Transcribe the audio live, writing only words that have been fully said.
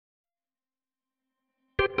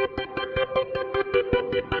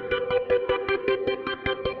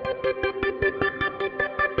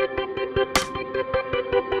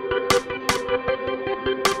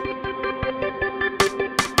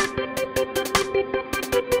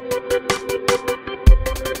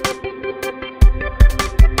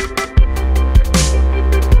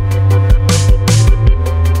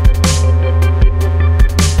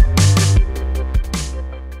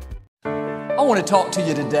to talk to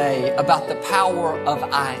you today about the power of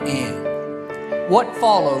I am. What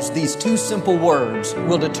follows these two simple words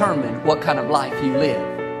will determine what kind of life you live.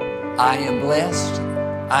 I am blessed,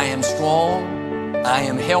 I am strong, I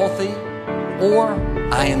am healthy, or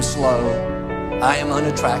I am slow, I am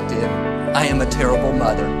unattractive, I am a terrible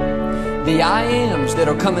mother. The I ams that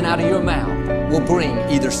are coming out of your mouth will bring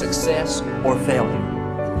either success or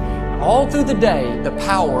failure. All through the day, the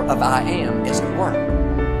power of I am is at work.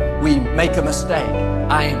 We make a mistake.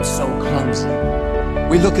 I am so clumsy.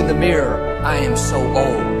 We look in the mirror. I am so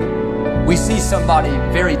old. We see somebody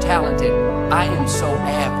very talented. I am so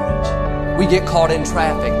average. We get caught in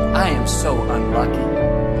traffic. I am so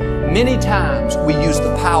unlucky. Many times we use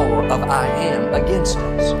the power of I am against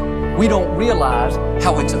us. We don't realize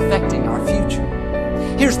how it's affecting our future.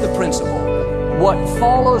 Here's the principle. What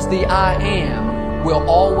follows the I am will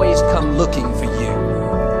always come looking for you.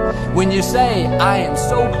 When you say, I am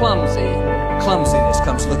so clumsy, clumsiness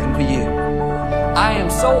comes looking for you. I am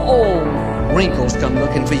so old, wrinkles come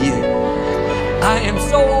looking for you. I am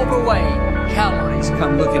so overweight, calories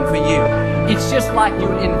come looking for you. It's just like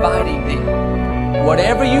you're inviting them.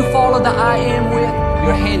 Whatever you follow the I am with,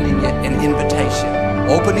 you're handing it an invitation,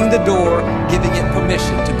 opening the door, giving it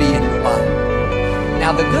permission to be in your life.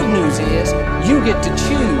 Now the good news is, you get to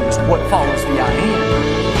choose what follows the I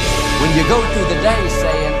am. When you go through the day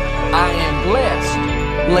saying, I am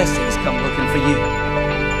blessed, blessings come looking for you.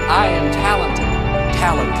 I am talented,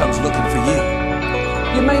 talent comes looking for you.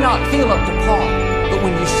 You may not feel up to par, but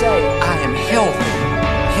when you say, I am healthy,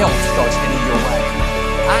 health starts heading your way.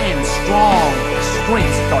 I am strong,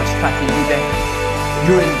 strength starts tracking you down.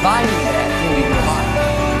 You're inviting that into your life.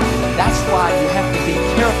 That's why you have to be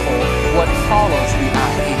careful what follows the I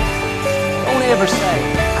am. Don't ever say,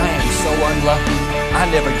 I am so unlucky, I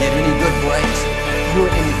never get any good grades. You're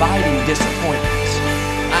inviting disappointments.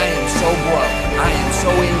 I am so broke. I am so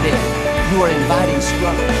in debt. You are inviting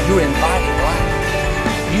struggle. You're inviting lack.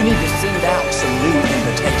 You need to send out some new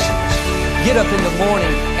invitations. Get up in the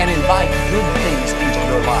morning and invite good things into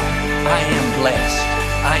your life. I am blessed.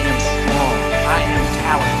 I am strong. I am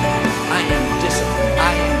talented. I am disciplined.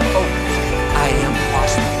 I am focused. I am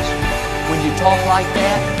prosperous. When you talk like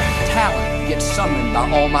that, talent gets summoned by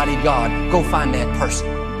Almighty God. Go find that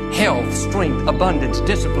person. Health, strength, abundance,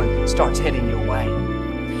 discipline starts heading your way.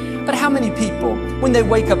 But how many people, when they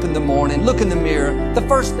wake up in the morning, look in the mirror, the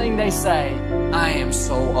first thing they say, I am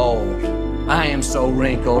so old, I am so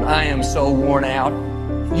wrinkled, I am so worn out.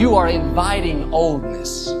 You are inviting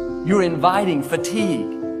oldness. You're inviting fatigue.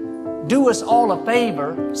 Do us all a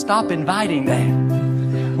favor, stop inviting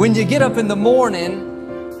that. When you get up in the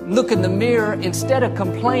morning, look in the mirror, instead of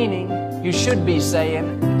complaining, you should be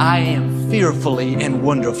saying, I am fearfully and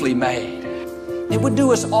wonderfully made. It would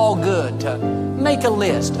do us all good to make a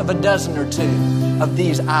list of a dozen or two of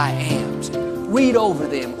these I ams. Read over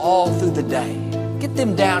them all through the day. Get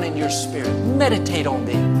them down in your spirit. Meditate on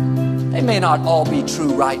them. They may not all be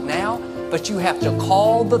true right now, but you have to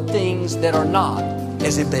call the things that are not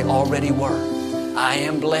as if they already were. I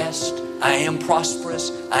am blessed. I am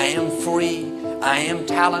prosperous. I am free. I am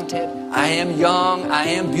talented, I am young, I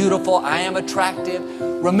am beautiful, I am attractive.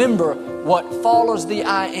 Remember, what follows the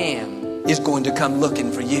I am is going to come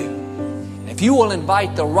looking for you. And if you will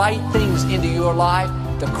invite the right things into your life,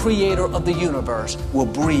 the Creator of the universe will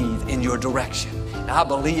breathe in your direction. And I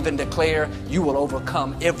believe and declare you will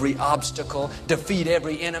overcome every obstacle, defeat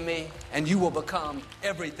every enemy, and you will become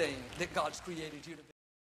everything that God's created you to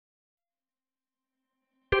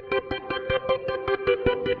be.